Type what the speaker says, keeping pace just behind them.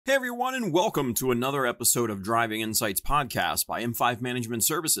Hey everyone, and welcome to another episode of Driving Insights Podcast by M5 Management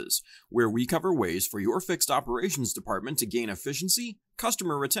Services, where we cover ways for your fixed operations department to gain efficiency,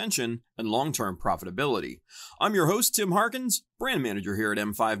 customer retention, and long-term profitability. I'm your host, Tim Harkins, brand manager here at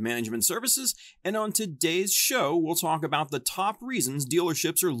M5 Management Services, and on today's show, we'll talk about the top reasons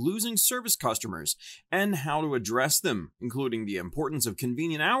dealerships are losing service customers and how to address them, including the importance of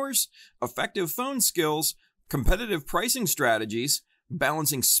convenient hours, effective phone skills, competitive pricing strategies,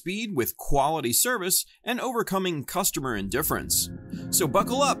 balancing speed with quality service, and overcoming customer indifference. So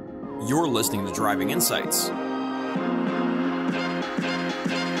buckle up, you're listening to Driving Insights.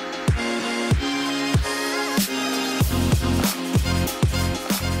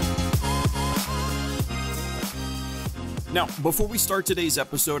 Now, before we start today's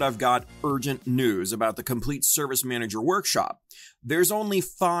episode, I've got urgent news about the Complete Service Manager Workshop. There's only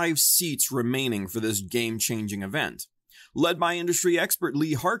 5 seats remaining for this game-changing event. Led by industry expert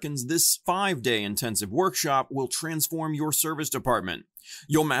Lee Harkins, this 5-day intensive workshop will transform your service department.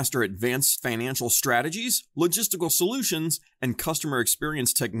 You'll master advanced financial strategies, logistical solutions, and customer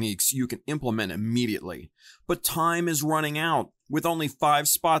experience techniques you can implement immediately. But time is running out. With only 5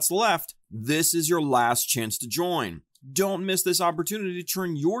 spots left, this is your last chance to join. Don't miss this opportunity to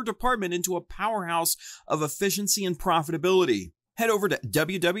turn your department into a powerhouse of efficiency and profitability. Head over to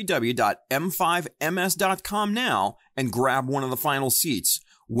www.m5ms.com now and grab one of the final seats.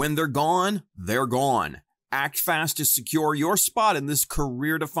 When they're gone, they're gone. Act fast to secure your spot in this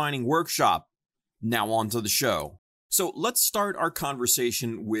career-defining workshop. Now on to the show. So let's start our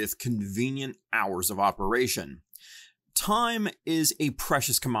conversation with convenient hours of operation. Time is a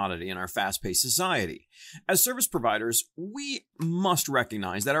precious commodity in our fast-paced society. As service providers, we must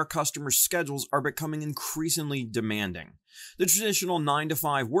recognize that our customers' schedules are becoming increasingly demanding. The traditional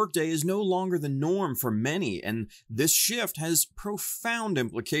 9-to-5 workday is no longer the norm for many, and this shift has profound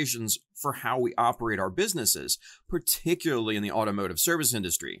implications for how we operate our businesses, particularly in the automotive service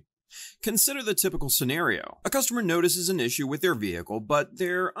industry. Consider the typical scenario. A customer notices an issue with their vehicle, but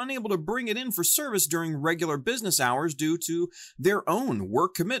they're unable to bring it in for service during regular business hours due to their own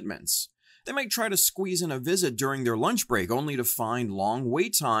work commitments. They might try to squeeze in a visit during their lunch break only to find long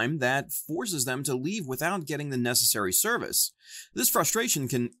wait time that forces them to leave without getting the necessary service. This frustration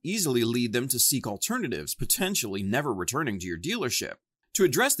can easily lead them to seek alternatives, potentially never returning to your dealership. To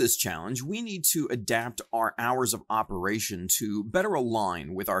address this challenge, we need to adapt our hours of operation to better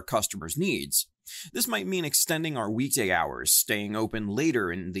align with our customers' needs. This might mean extending our weekday hours, staying open later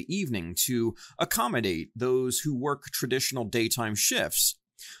in the evening to accommodate those who work traditional daytime shifts.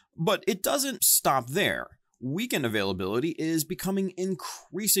 But it doesn't stop there. Weekend availability is becoming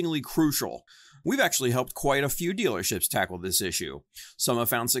increasingly crucial. We've actually helped quite a few dealerships tackle this issue. Some have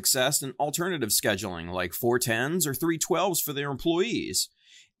found success in alternative scheduling like 410s or 312s for their employees.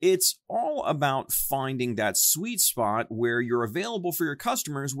 It's all about finding that sweet spot where you're available for your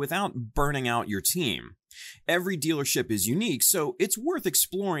customers without burning out your team. Every dealership is unique, so it's worth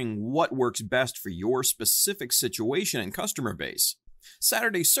exploring what works best for your specific situation and customer base.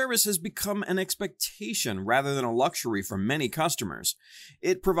 Saturday service has become an expectation rather than a luxury for many customers.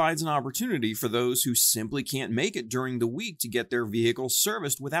 It provides an opportunity for those who simply can't make it during the week to get their vehicles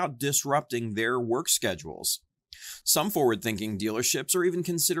serviced without disrupting their work schedules. Some forward-thinking dealerships are even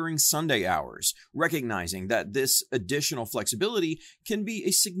considering Sunday hours, recognizing that this additional flexibility can be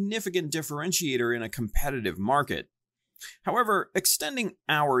a significant differentiator in a competitive market. However, extending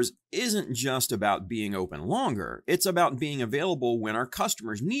hours isn't just about being open longer, it's about being available when our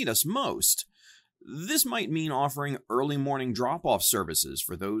customers need us most. This might mean offering early morning drop-off services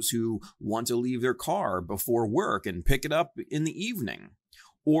for those who want to leave their car before work and pick it up in the evening.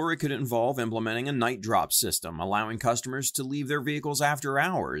 Or it could involve implementing a night drop system, allowing customers to leave their vehicles after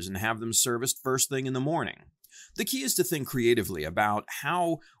hours and have them serviced first thing in the morning. The key is to think creatively about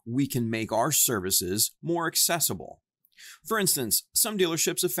how we can make our services more accessible. For instance, some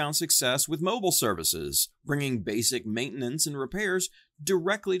dealerships have found success with mobile services, bringing basic maintenance and repairs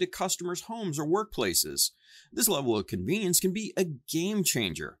directly to customers' homes or workplaces. This level of convenience can be a game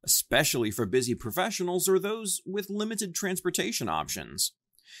changer, especially for busy professionals or those with limited transportation options.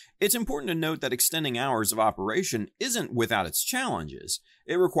 It's important to note that extending hours of operation isn't without its challenges.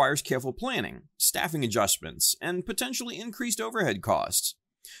 It requires careful planning, staffing adjustments, and potentially increased overhead costs.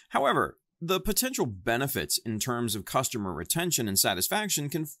 However, the potential benefits in terms of customer retention and satisfaction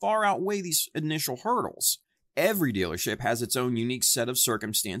can far outweigh these initial hurdles. Every dealership has its own unique set of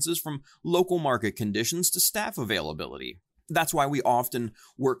circumstances, from local market conditions to staff availability. That's why we often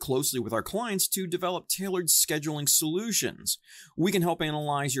work closely with our clients to develop tailored scheduling solutions. We can help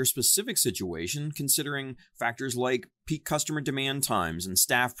analyze your specific situation, considering factors like peak customer demand times and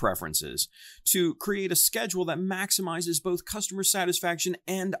staff preferences, to create a schedule that maximizes both customer satisfaction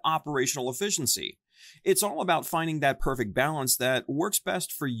and operational efficiency. It's all about finding that perfect balance that works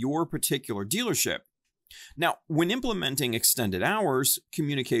best for your particular dealership. Now, when implementing extended hours,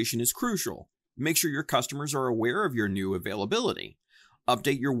 communication is crucial. Make sure your customers are aware of your new availability.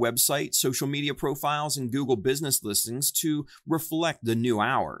 Update your website, social media profiles, and Google business listings to reflect the new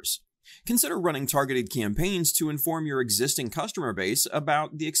hours. Consider running targeted campaigns to inform your existing customer base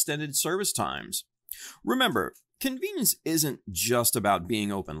about the extended service times. Remember, convenience isn't just about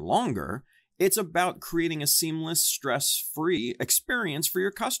being open longer, it's about creating a seamless, stress-free experience for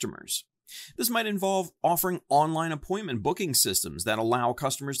your customers. This might involve offering online appointment booking systems that allow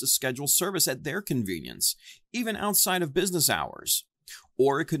customers to schedule service at their convenience, even outside of business hours.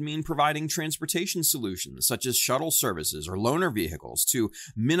 Or it could mean providing transportation solutions such as shuttle services or loaner vehicles to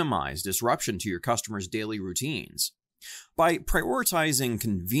minimize disruption to your customers' daily routines. By prioritizing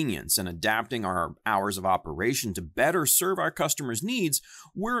convenience and adapting our hours of operation to better serve our customers' needs,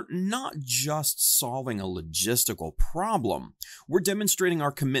 we're not just solving a logistical problem, we're demonstrating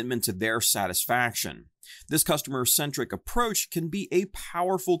our commitment to their satisfaction. This customer-centric approach can be a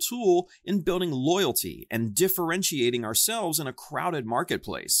powerful tool in building loyalty and differentiating ourselves in a crowded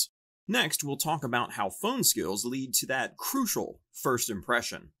marketplace. Next, we'll talk about how phone skills lead to that crucial first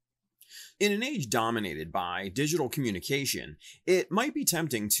impression. In an age dominated by digital communication, it might be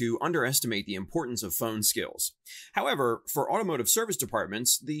tempting to underestimate the importance of phone skills. However, for automotive service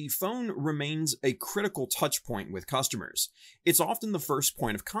departments, the phone remains a critical touchpoint with customers. It's often the first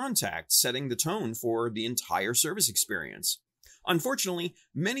point of contact, setting the tone for the entire service experience. Unfortunately,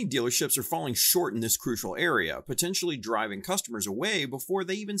 many dealerships are falling short in this crucial area, potentially driving customers away before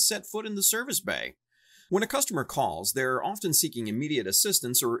they even set foot in the service bay. When a customer calls, they're often seeking immediate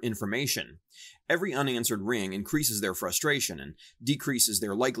assistance or information. Every unanswered ring increases their frustration and decreases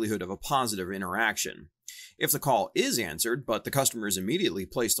their likelihood of a positive interaction. If the call is answered, but the customer is immediately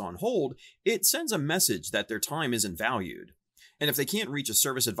placed on hold, it sends a message that their time isn't valued. And if they can't reach a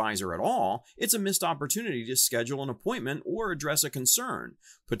service advisor at all, it's a missed opportunity to schedule an appointment or address a concern,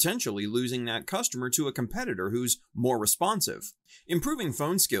 potentially losing that customer to a competitor who's more responsive. Improving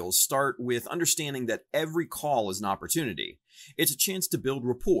phone skills start with understanding that every call is an opportunity. It's a chance to build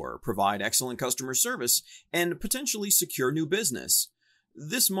rapport, provide excellent customer service, and potentially secure new business.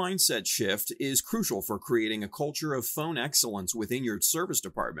 This mindset shift is crucial for creating a culture of phone excellence within your service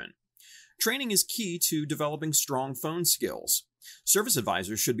department. Training is key to developing strong phone skills. Service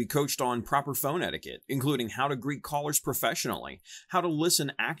advisors should be coached on proper phone etiquette, including how to greet callers professionally, how to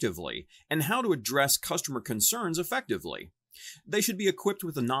listen actively, and how to address customer concerns effectively. They should be equipped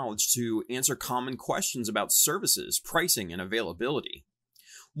with the knowledge to answer common questions about services, pricing, and availability.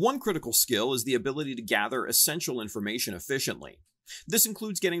 One critical skill is the ability to gather essential information efficiently. This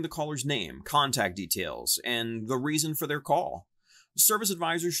includes getting the caller's name, contact details, and the reason for their call. Service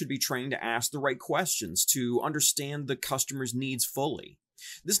advisors should be trained to ask the right questions to understand the customer's needs fully.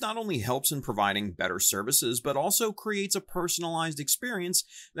 This not only helps in providing better services, but also creates a personalized experience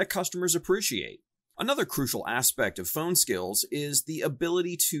that customers appreciate. Another crucial aspect of phone skills is the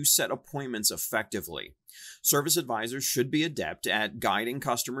ability to set appointments effectively. Service advisors should be adept at guiding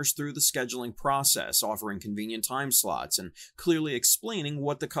customers through the scheduling process, offering convenient time slots, and clearly explaining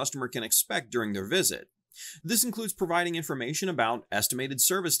what the customer can expect during their visit. This includes providing information about estimated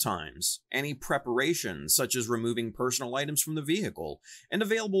service times, any preparations such as removing personal items from the vehicle, and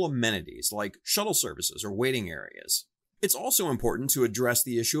available amenities like shuttle services or waiting areas. It's also important to address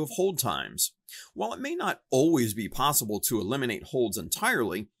the issue of hold times. While it may not always be possible to eliminate holds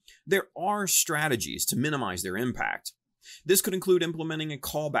entirely, there are strategies to minimize their impact. This could include implementing a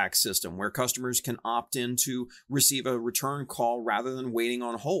callback system where customers can opt in to receive a return call rather than waiting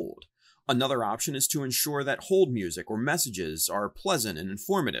on hold. Another option is to ensure that hold music or messages are pleasant and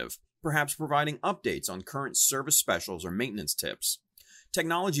informative, perhaps providing updates on current service specials or maintenance tips.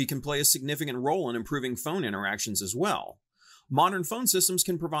 Technology can play a significant role in improving phone interactions as well. Modern phone systems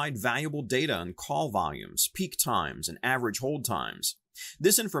can provide valuable data on call volumes, peak times, and average hold times.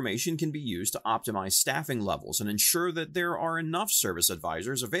 This information can be used to optimize staffing levels and ensure that there are enough service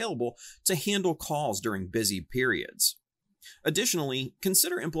advisors available to handle calls during busy periods. Additionally,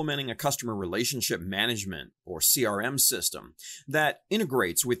 consider implementing a customer relationship management or CRM system that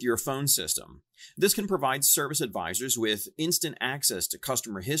integrates with your phone system. This can provide service advisors with instant access to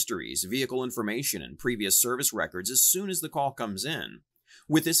customer histories, vehicle information, and previous service records as soon as the call comes in.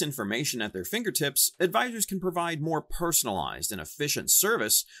 With this information at their fingertips, advisors can provide more personalized and efficient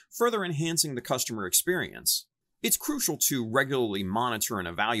service, further enhancing the customer experience. It's crucial to regularly monitor and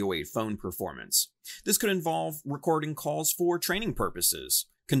evaluate phone performance. This could involve recording calls for training purposes,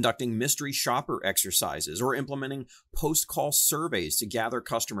 conducting mystery shopper exercises, or implementing post-call surveys to gather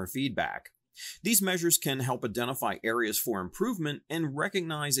customer feedback. These measures can help identify areas for improvement and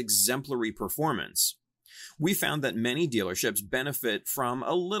recognize exemplary performance. We found that many dealerships benefit from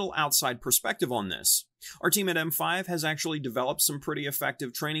a little outside perspective on this. Our team at M5 has actually developed some pretty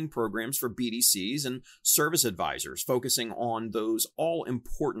effective training programs for BDCs and service advisors, focusing on those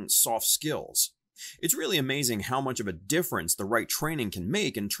all-important soft skills. It's really amazing how much of a difference the right training can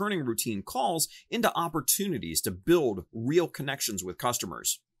make in turning routine calls into opportunities to build real connections with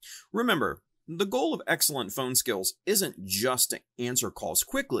customers. Remember, the goal of excellent phone skills isn't just to answer calls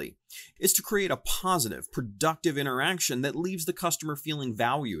quickly. It's to create a positive, productive interaction that leaves the customer feeling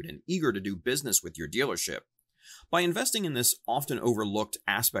valued and eager to do business with your dealership. By investing in this often overlooked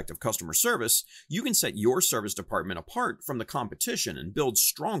aspect of customer service, you can set your service department apart from the competition and build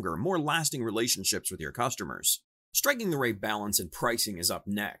stronger, more lasting relationships with your customers. Striking the right balance in pricing is up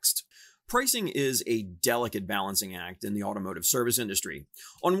next. Pricing is a delicate balancing act in the automotive service industry.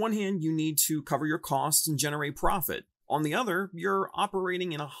 On one hand, you need to cover your costs and generate profit. On the other, you're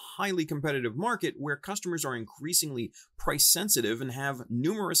operating in a highly competitive market where customers are increasingly price sensitive and have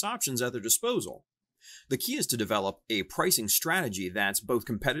numerous options at their disposal. The key is to develop a pricing strategy that's both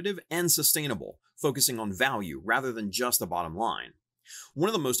competitive and sustainable, focusing on value rather than just the bottom line. One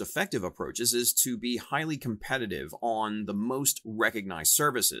of the most effective approaches is to be highly competitive on the most recognized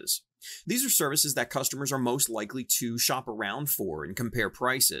services. These are services that customers are most likely to shop around for and compare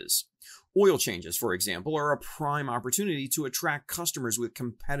prices. Oil changes, for example, are a prime opportunity to attract customers with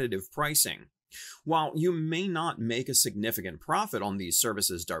competitive pricing. While you may not make a significant profit on these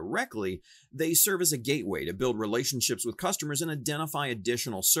services directly, they serve as a gateway to build relationships with customers and identify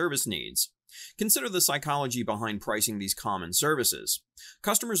additional service needs. Consider the psychology behind pricing these common services.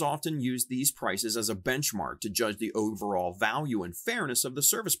 Customers often use these prices as a benchmark to judge the overall value and fairness of the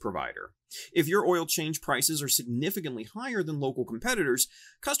service provider. If your oil change prices are significantly higher than local competitors,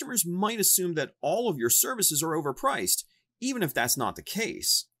 customers might assume that all of your services are overpriced, even if that's not the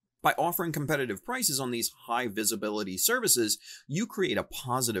case. By offering competitive prices on these high visibility services, you create a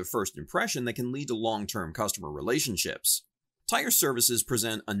positive first impression that can lead to long-term customer relationships. Tire services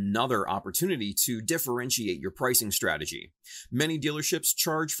present another opportunity to differentiate your pricing strategy. Many dealerships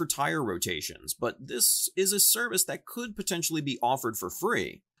charge for tire rotations, but this is a service that could potentially be offered for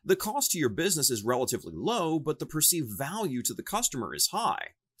free. The cost to your business is relatively low, but the perceived value to the customer is high.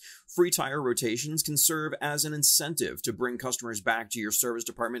 Free tire rotations can serve as an incentive to bring customers back to your service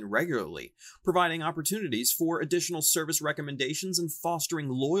department regularly, providing opportunities for additional service recommendations and fostering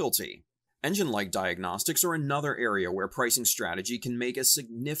loyalty. Engine light diagnostics are another area where pricing strategy can make a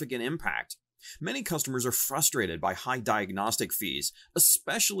significant impact. Many customers are frustrated by high diagnostic fees,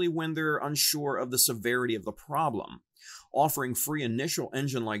 especially when they're unsure of the severity of the problem. Offering free initial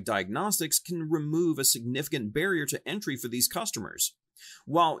engine light diagnostics can remove a significant barrier to entry for these customers.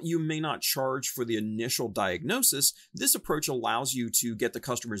 While you may not charge for the initial diagnosis, this approach allows you to get the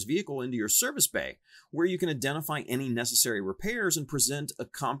customer's vehicle into your service bay, where you can identify any necessary repairs and present a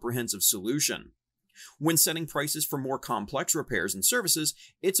comprehensive solution. When setting prices for more complex repairs and services,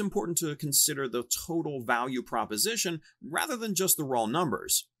 it's important to consider the total value proposition rather than just the raw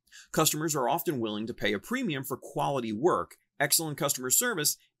numbers. Customers are often willing to pay a premium for quality work, excellent customer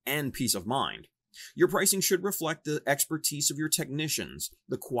service, and peace of mind. Your pricing should reflect the expertise of your technicians,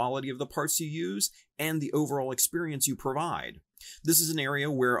 the quality of the parts you use, and the overall experience you provide. This is an area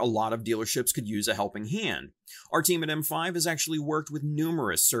where a lot of dealerships could use a helping hand. Our team at M5 has actually worked with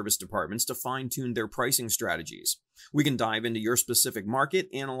numerous service departments to fine-tune their pricing strategies. We can dive into your specific market,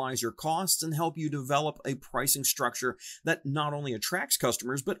 analyze your costs, and help you develop a pricing structure that not only attracts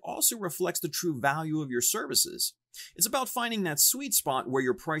customers, but also reflects the true value of your services. It's about finding that sweet spot where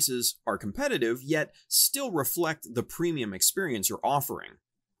your prices are competitive, yet still reflect the premium experience you're offering.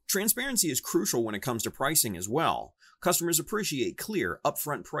 Transparency is crucial when it comes to pricing as well. Customers appreciate clear,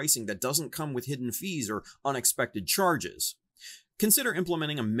 upfront pricing that doesn't come with hidden fees or unexpected charges. Consider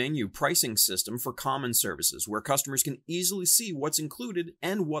implementing a menu pricing system for common services where customers can easily see what's included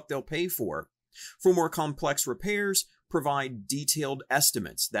and what they'll pay for. For more complex repairs, provide detailed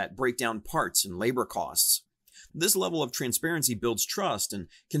estimates that break down parts and labor costs. This level of transparency builds trust and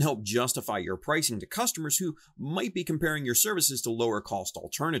can help justify your pricing to customers who might be comparing your services to lower cost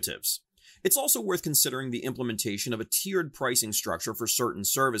alternatives. It's also worth considering the implementation of a tiered pricing structure for certain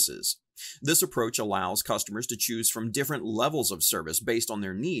services. This approach allows customers to choose from different levels of service based on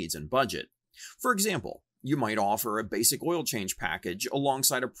their needs and budget. For example, you might offer a basic oil change package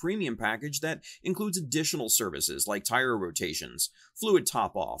alongside a premium package that includes additional services like tire rotations, fluid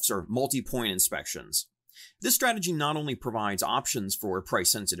top-offs, or multi-point inspections. This strategy not only provides options for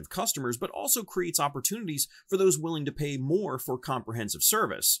price-sensitive customers, but also creates opportunities for those willing to pay more for comprehensive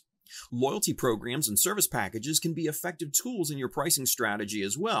service. Loyalty programs and service packages can be effective tools in your pricing strategy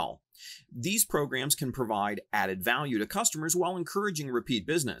as well. These programs can provide added value to customers while encouraging repeat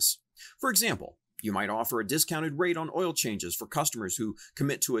business. For example, you might offer a discounted rate on oil changes for customers who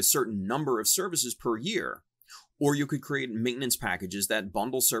commit to a certain number of services per year. Or you could create maintenance packages that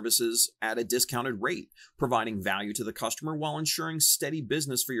bundle services at a discounted rate, providing value to the customer while ensuring steady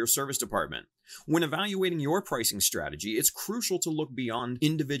business for your service department. When evaluating your pricing strategy, it's crucial to look beyond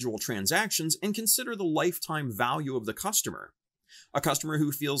individual transactions and consider the lifetime value of the customer. A customer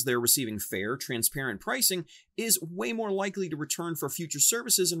who feels they're receiving fair, transparent pricing is way more likely to return for future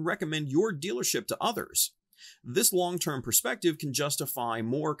services and recommend your dealership to others. This long-term perspective can justify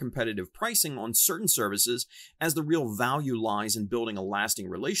more competitive pricing on certain services, as the real value lies in building a lasting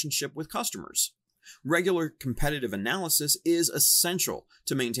relationship with customers. Regular competitive analysis is essential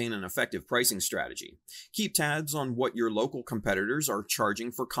to maintain an effective pricing strategy. Keep tabs on what your local competitors are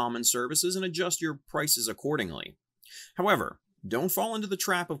charging for common services and adjust your prices accordingly. However, don't fall into the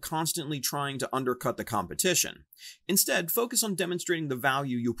trap of constantly trying to undercut the competition. Instead, focus on demonstrating the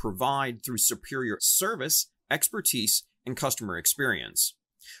value you provide through superior service, expertise, and customer experience.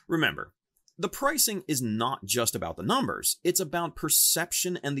 Remember, the pricing is not just about the numbers. It's about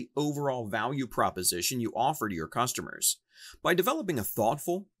perception and the overall value proposition you offer to your customers. By developing a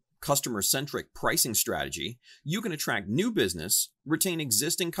thoughtful, customer-centric pricing strategy, you can attract new business, retain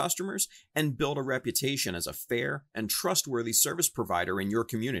existing customers, and build a reputation as a fair and trustworthy service provider in your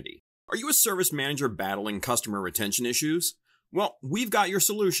community. Are you a service manager battling customer retention issues? Well, we've got your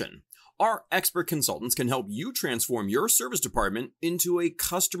solution. Our expert consultants can help you transform your service department into a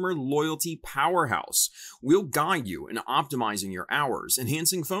customer loyalty powerhouse. We'll guide you in optimizing your hours,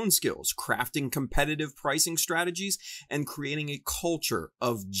 enhancing phone skills, crafting competitive pricing strategies, and creating a culture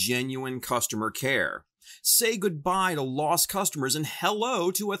of genuine customer care. Say goodbye to lost customers and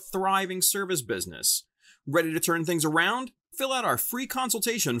hello to a thriving service business. Ready to turn things around? Fill out our free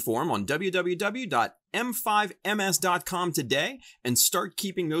consultation form on www.m5ms.com today and start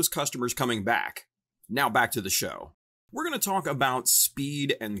keeping those customers coming back. Now back to the show. We're going to talk about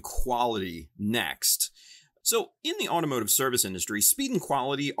speed and quality next. So, in the automotive service industry, speed and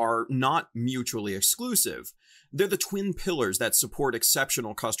quality are not mutually exclusive. They're the twin pillars that support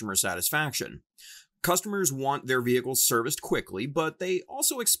exceptional customer satisfaction. Customers want their vehicles serviced quickly, but they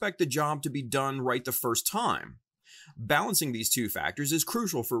also expect the job to be done right the first time. Balancing these two factors is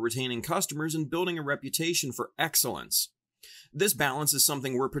crucial for retaining customers and building a reputation for excellence. This balance is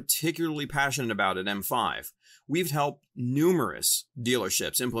something we're particularly passionate about at M5. We've helped numerous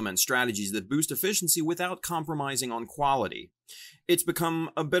dealerships implement strategies that boost efficiency without compromising on quality. It's become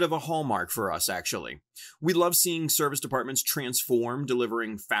a bit of a hallmark for us, actually. We love seeing service departments transform,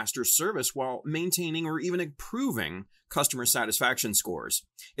 delivering faster service while maintaining or even improving customer satisfaction scores.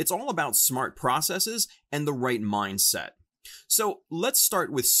 It's all about smart processes and the right mindset. So let's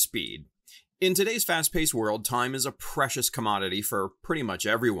start with speed. In today's fast-paced world, time is a precious commodity for pretty much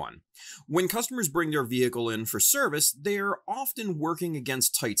everyone. When customers bring their vehicle in for service, they're often working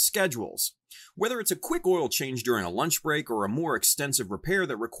against tight schedules. Whether it's a quick oil change during a lunch break or a more extensive repair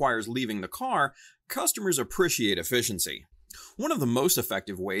that requires leaving the car, customers appreciate efficiency. One of the most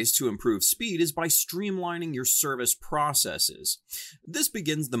effective ways to improve speed is by streamlining your service processes. This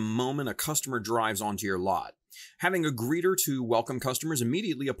begins the moment a customer drives onto your lot. Having a greeter to welcome customers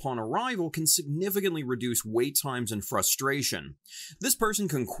immediately upon arrival can significantly reduce wait times and frustration. This person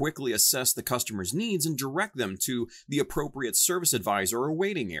can quickly assess the customer's needs and direct them to the appropriate service advisor or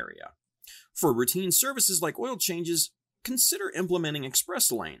waiting area. For routine services like oil changes, consider implementing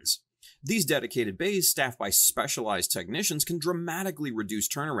express lanes. These dedicated bays staffed by specialized technicians can dramatically reduce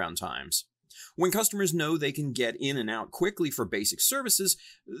turnaround times. When customers know they can get in and out quickly for basic services,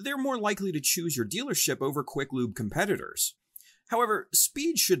 they're more likely to choose your dealership over quick lube competitors. However,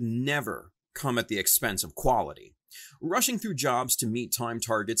 speed should never come at the expense of quality. Rushing through jobs to meet time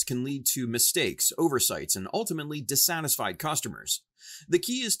targets can lead to mistakes, oversights, and ultimately dissatisfied customers. The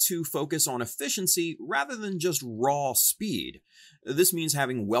key is to focus on efficiency rather than just raw speed. This means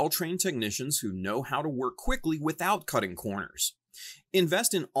having well-trained technicians who know how to work quickly without cutting corners.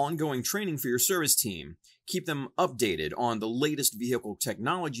 Invest in ongoing training for your service team. Keep them updated on the latest vehicle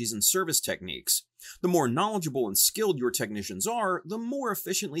technologies and service techniques. The more knowledgeable and skilled your technicians are, the more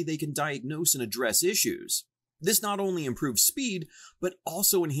efficiently they can diagnose and address issues. This not only improves speed, but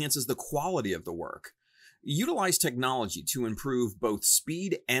also enhances the quality of the work. Utilize technology to improve both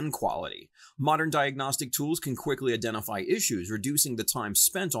speed and quality. Modern diagnostic tools can quickly identify issues, reducing the time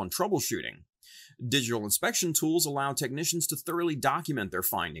spent on troubleshooting. Digital inspection tools allow technicians to thoroughly document their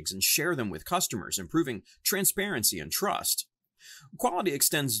findings and share them with customers, improving transparency and trust. Quality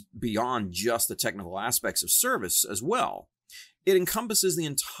extends beyond just the technical aspects of service as well. It encompasses the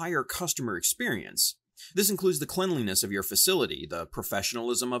entire customer experience. This includes the cleanliness of your facility, the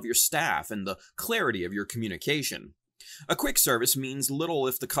professionalism of your staff, and the clarity of your communication. A quick service means little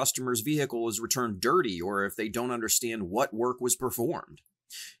if the customer's vehicle is returned dirty or if they don't understand what work was performed.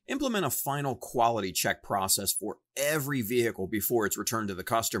 Implement a final quality check process for every vehicle before it's returned to the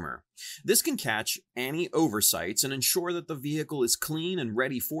customer. This can catch any oversights and ensure that the vehicle is clean and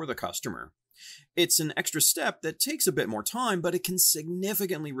ready for the customer. It's an extra step that takes a bit more time, but it can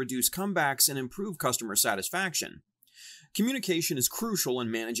significantly reduce comebacks and improve customer satisfaction. Communication is crucial in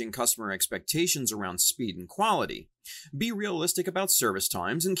managing customer expectations around speed and quality. Be realistic about service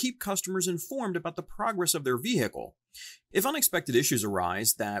times and keep customers informed about the progress of their vehicle. If unexpected issues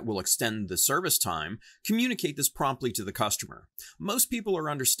arise that will extend the service time, communicate this promptly to the customer. Most people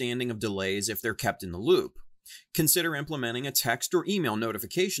are understanding of delays if they're kept in the loop. Consider implementing a text or email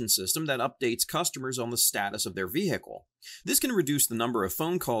notification system that updates customers on the status of their vehicle. This can reduce the number of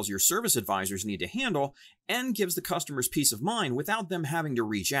phone calls your service advisors need to handle and gives the customers peace of mind without them having to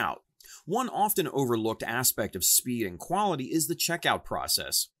reach out. One often overlooked aspect of speed and quality is the checkout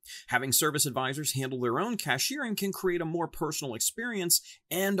process. Having service advisors handle their own cashiering can create a more personal experience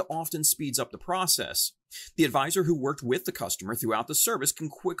and often speeds up the process. The advisor who worked with the customer throughout the service can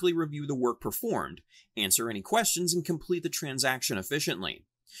quickly review the work performed, answer any questions, and complete the transaction efficiently.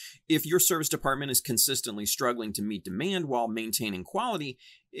 If your service department is consistently struggling to meet demand while maintaining quality,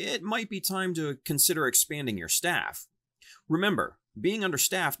 it might be time to consider expanding your staff. Remember, being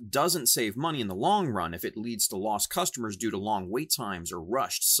understaffed doesn't save money in the long run if it leads to lost customers due to long wait times or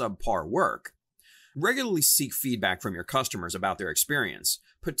rushed subpar work. Regularly seek feedback from your customers about their experience,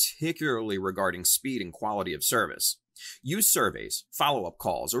 particularly regarding speed and quality of service. Use surveys, follow-up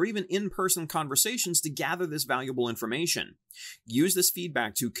calls, or even in-person conversations to gather this valuable information. Use this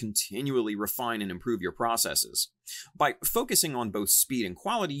feedback to continually refine and improve your processes. By focusing on both speed and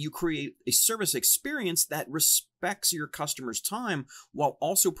quality, you create a service experience that respects your customers' time while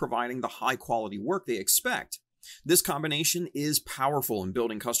also providing the high-quality work they expect. This combination is powerful in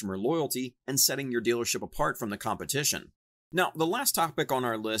building customer loyalty and setting your dealership apart from the competition. Now, the last topic on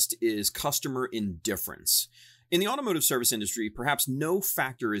our list is customer indifference. In the automotive service industry, perhaps no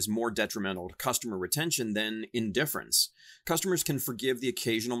factor is more detrimental to customer retention than indifference. Customers can forgive the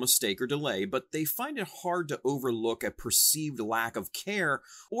occasional mistake or delay, but they find it hard to overlook a perceived lack of care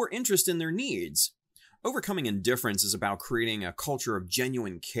or interest in their needs. Overcoming indifference is about creating a culture of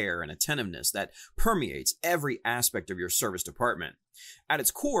genuine care and attentiveness that permeates every aspect of your service department. At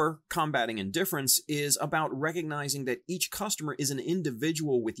its core, combating indifference is about recognizing that each customer is an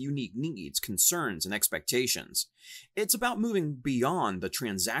individual with unique needs, concerns, and expectations. It's about moving beyond the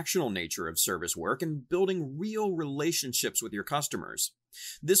transactional nature of service work and building real relationships with your customers.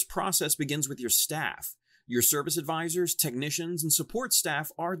 This process begins with your staff. Your service advisors, technicians, and support staff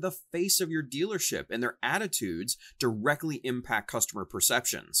are the face of your dealership, and their attitudes directly impact customer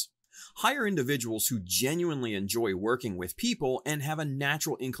perceptions. Hire individuals who genuinely enjoy working with people and have a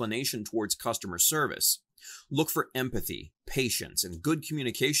natural inclination towards customer service. Look for empathy, patience, and good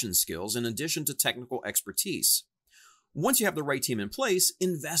communication skills in addition to technical expertise. Once you have the right team in place,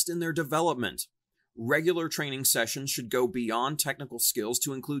 invest in their development. Regular training sessions should go beyond technical skills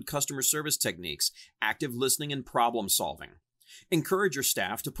to include customer service techniques, active listening, and problem solving. Encourage your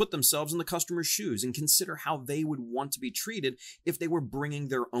staff to put themselves in the customer's shoes and consider how they would want to be treated if they were bringing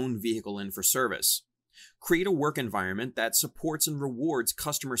their own vehicle in for service. Create a work environment that supports and rewards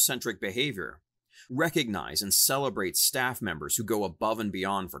customer-centric behavior. Recognize and celebrate staff members who go above and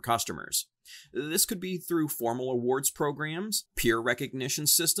beyond for customers. This could be through formal awards programs, peer recognition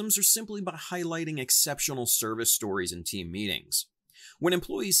systems, or simply by highlighting exceptional service stories in team meetings. When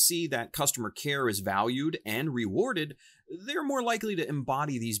employees see that customer care is valued and rewarded, they're more likely to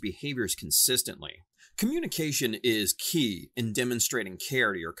embody these behaviors consistently. Communication is key in demonstrating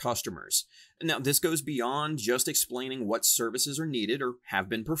care to your customers. Now, this goes beyond just explaining what services are needed or have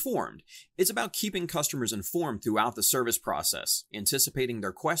been performed. It's about keeping customers informed throughout the service process, anticipating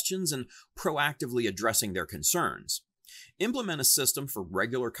their questions, and proactively addressing their concerns. Implement a system for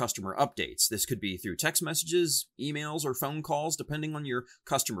regular customer updates. This could be through text messages, emails, or phone calls, depending on your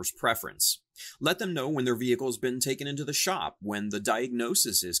customer's preference. Let them know when their vehicle has been taken into the shop, when the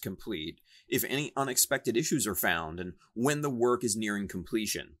diagnosis is complete, if any unexpected issues are found, and when the work is nearing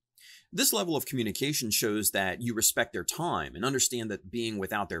completion. This level of communication shows that you respect their time and understand that being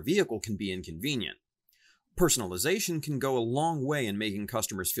without their vehicle can be inconvenient. Personalization can go a long way in making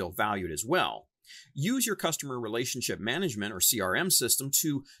customers feel valued as well. Use your customer relationship management or CRM system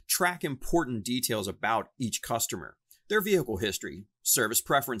to track important details about each customer, their vehicle history, service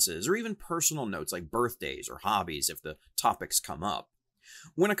preferences, or even personal notes like birthdays or hobbies if the topics come up.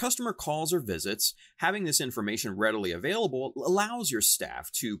 When a customer calls or visits, having this information readily available allows your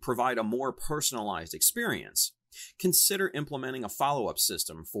staff to provide a more personalized experience. Consider implementing a follow-up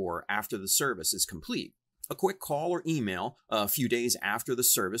system for after the service is complete. A quick call or email a few days after the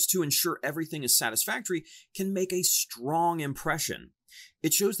service to ensure everything is satisfactory can make a strong impression.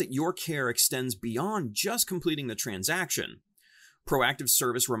 It shows that your care extends beyond just completing the transaction. Proactive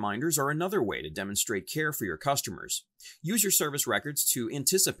service reminders are another way to demonstrate care for your customers. Use your service records to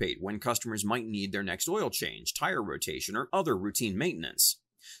anticipate when customers might need their next oil change, tire rotation, or other routine maintenance.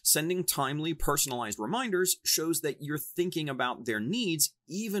 Sending timely, personalized reminders shows that you're thinking about their needs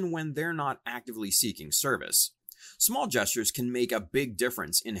even when they're not actively seeking service. Small gestures can make a big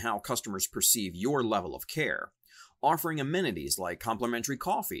difference in how customers perceive your level of care. Offering amenities like complimentary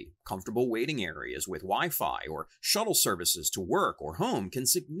coffee, comfortable waiting areas with Wi-Fi, or shuttle services to work or home can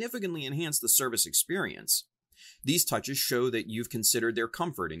significantly enhance the service experience. These touches show that you've considered their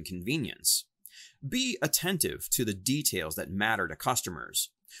comfort and convenience. Be attentive to the details that matter to customers.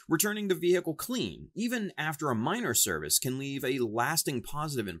 Returning the vehicle clean, even after a minor service, can leave a lasting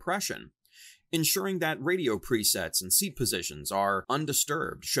positive impression. Ensuring that radio presets and seat positions are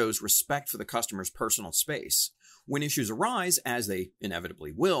undisturbed shows respect for the customer's personal space. When issues arise, as they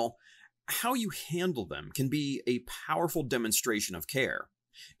inevitably will, how you handle them can be a powerful demonstration of care.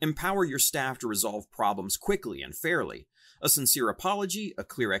 Empower your staff to resolve problems quickly and fairly. A sincere apology, a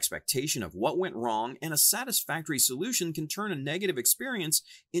clear expectation of what went wrong, and a satisfactory solution can turn a negative experience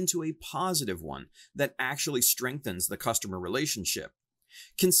into a positive one that actually strengthens the customer relationship.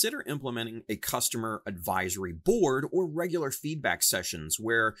 Consider implementing a customer advisory board or regular feedback sessions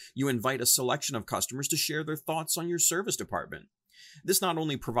where you invite a selection of customers to share their thoughts on your service department. This not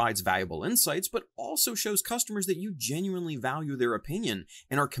only provides valuable insights, but also shows customers that you genuinely value their opinion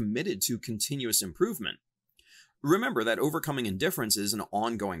and are committed to continuous improvement. Remember that overcoming indifference is an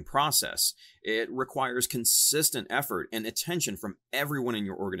ongoing process. It requires consistent effort and attention from everyone in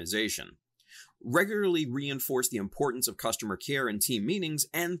your organization. Regularly reinforce the importance of customer care in team meetings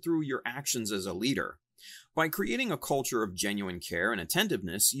and through your actions as a leader. By creating a culture of genuine care and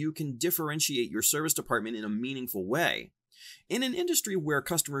attentiveness, you can differentiate your service department in a meaningful way. In an industry where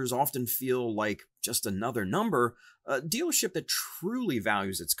customers often feel like just another number, a dealership that truly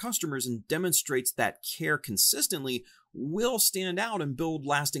values its customers and demonstrates that care consistently will stand out and build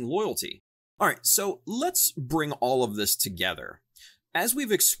lasting loyalty. Alright, so let's bring all of this together. As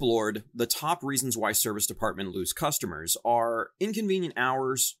we've explored, the top reasons why service departments lose customers are inconvenient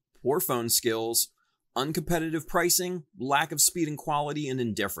hours, poor phone skills, uncompetitive pricing, lack of speed and quality, and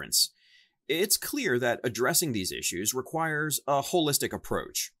indifference. It's clear that addressing these issues requires a holistic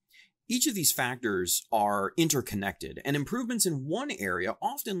approach. Each of these factors are interconnected, and improvements in one area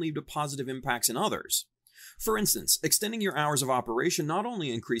often lead to positive impacts in others. For instance, extending your hours of operation not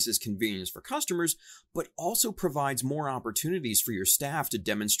only increases convenience for customers, but also provides more opportunities for your staff to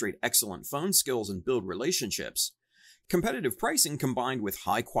demonstrate excellent phone skills and build relationships. Competitive pricing combined with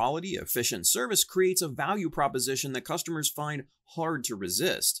high-quality, efficient service creates a value proposition that customers find hard to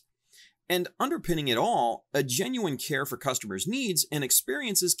resist. And underpinning it all, a genuine care for customers' needs and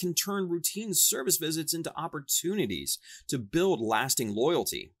experiences can turn routine service visits into opportunities to build lasting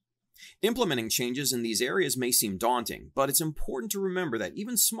loyalty. Implementing changes in these areas may seem daunting, but it's important to remember that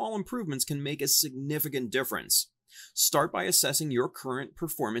even small improvements can make a significant difference. Start by assessing your current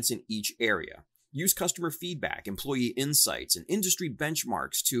performance in each area. Use customer feedback, employee insights, and industry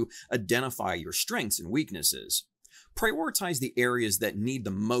benchmarks to identify your strengths and weaknesses. Prioritize the areas that need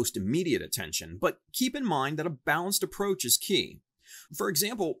the most immediate attention, but keep in mind that a balanced approach is key. For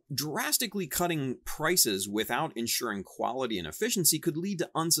example, drastically cutting prices without ensuring quality and efficiency could lead to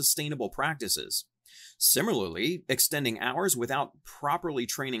unsustainable practices. Similarly, extending hours without properly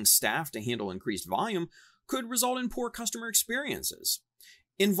training staff to handle increased volume could result in poor customer experiences.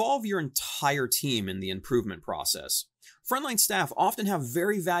 Involve your entire team in the improvement process. Frontline staff often have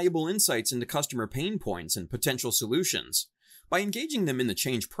very valuable insights into customer pain points and potential solutions. By engaging them in the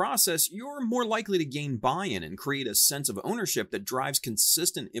change process, you're more likely to gain buy-in and create a sense of ownership that drives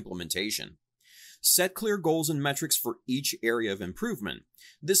consistent implementation. Set clear goals and metrics for each area of improvement.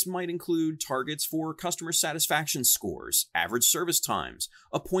 This might include targets for customer satisfaction scores, average service times,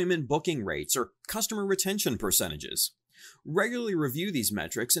 appointment booking rates, or customer retention percentages. Regularly review these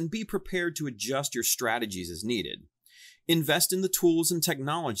metrics and be prepared to adjust your strategies as needed. Invest in the tools and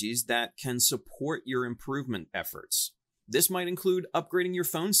technologies that can support your improvement efforts. This might include upgrading your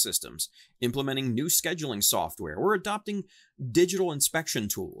phone systems, implementing new scheduling software, or adopting digital inspection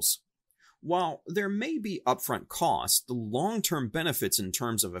tools. While there may be upfront costs, the long-term benefits in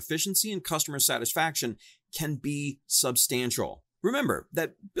terms of efficiency and customer satisfaction can be substantial. Remember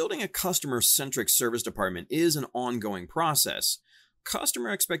that building a customer-centric service department is an ongoing process. Customer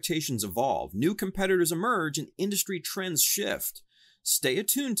expectations evolve, new competitors emerge, and industry trends shift. Stay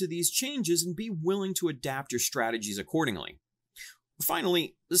attuned to these changes and be willing to adapt your strategies accordingly.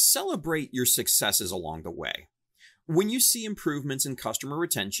 Finally, celebrate your successes along the way. When you see improvements in customer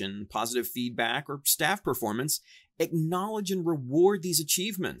retention, positive feedback, or staff performance, acknowledge and reward these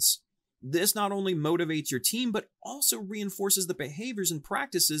achievements. This not only motivates your team, but also reinforces the behaviors and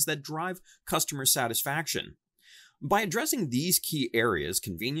practices that drive customer satisfaction. By addressing these key areas,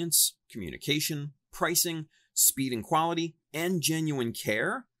 convenience, communication, pricing, speed and quality, and genuine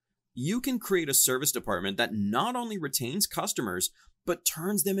care, you can create a service department that not only retains customers, but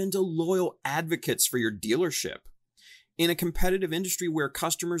turns them into loyal advocates for your dealership. In a competitive industry where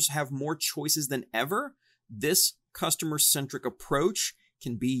customers have more choices than ever, this customer-centric approach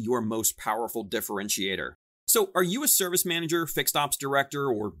can be your most powerful differentiator. So, are you a service manager, fixed ops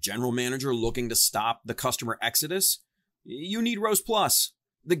director, or general manager looking to stop the customer exodus? You need Rose Plus,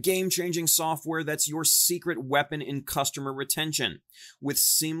 the game-changing software that's your secret weapon in customer retention. With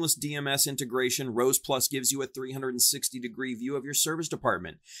seamless DMS integration, Rose Plus gives you a 360-degree view of your service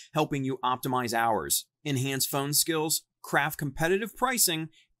department, helping you optimize hours, enhance phone skills, craft competitive pricing,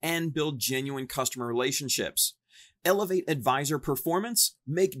 and build genuine customer relationships. Elevate advisor performance,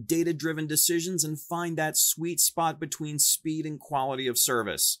 make data-driven decisions, and find that sweet spot between speed and quality of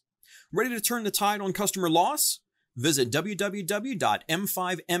service. Ready to turn the tide on customer loss? Visit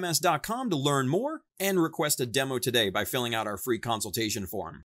www.m5ms.com to learn more and request a demo today by filling out our free consultation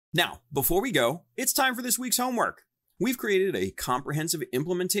form. Now, before we go, it's time for this week's homework. We've created a comprehensive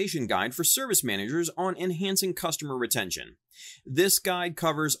implementation guide for service managers on enhancing customer retention. This guide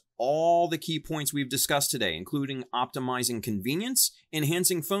covers all the key points we've discussed today, including optimizing convenience,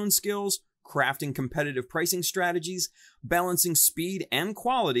 enhancing phone skills, crafting competitive pricing strategies, balancing speed and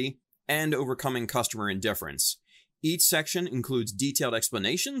quality, and overcoming customer indifference. Each section includes detailed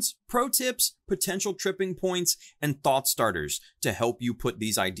explanations, pro tips, potential tripping points, and thought starters to help you put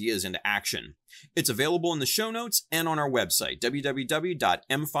these ideas into action. It's available in the show notes and on our website,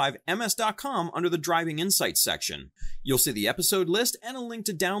 www.m5ms.com, under the Driving Insights section. You'll see the episode list and a link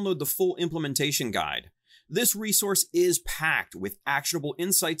to download the full implementation guide. This resource is packed with actionable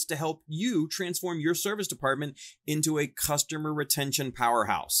insights to help you transform your service department into a customer retention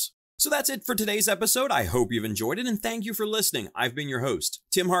powerhouse. So that's it for today's episode. I hope you've enjoyed it, and thank you for listening. I've been your host,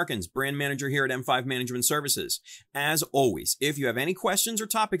 Tim Harkins, brand manager here at M5 Management Services. As always, if you have any questions or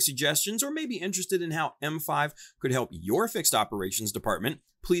topic suggestions, or may be interested in how M5 could help your fixed operations department,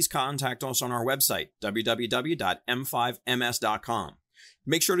 please contact us on our website, www.m5ms.com.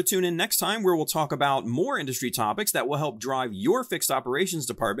 Make sure to tune in next time, where we'll talk about more industry topics that will help drive your fixed operations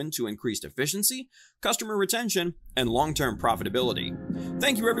department to increased efficiency, customer retention, and long-term profitability.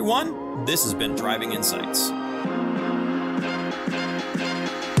 Thank you, everyone. This has been Driving Insights.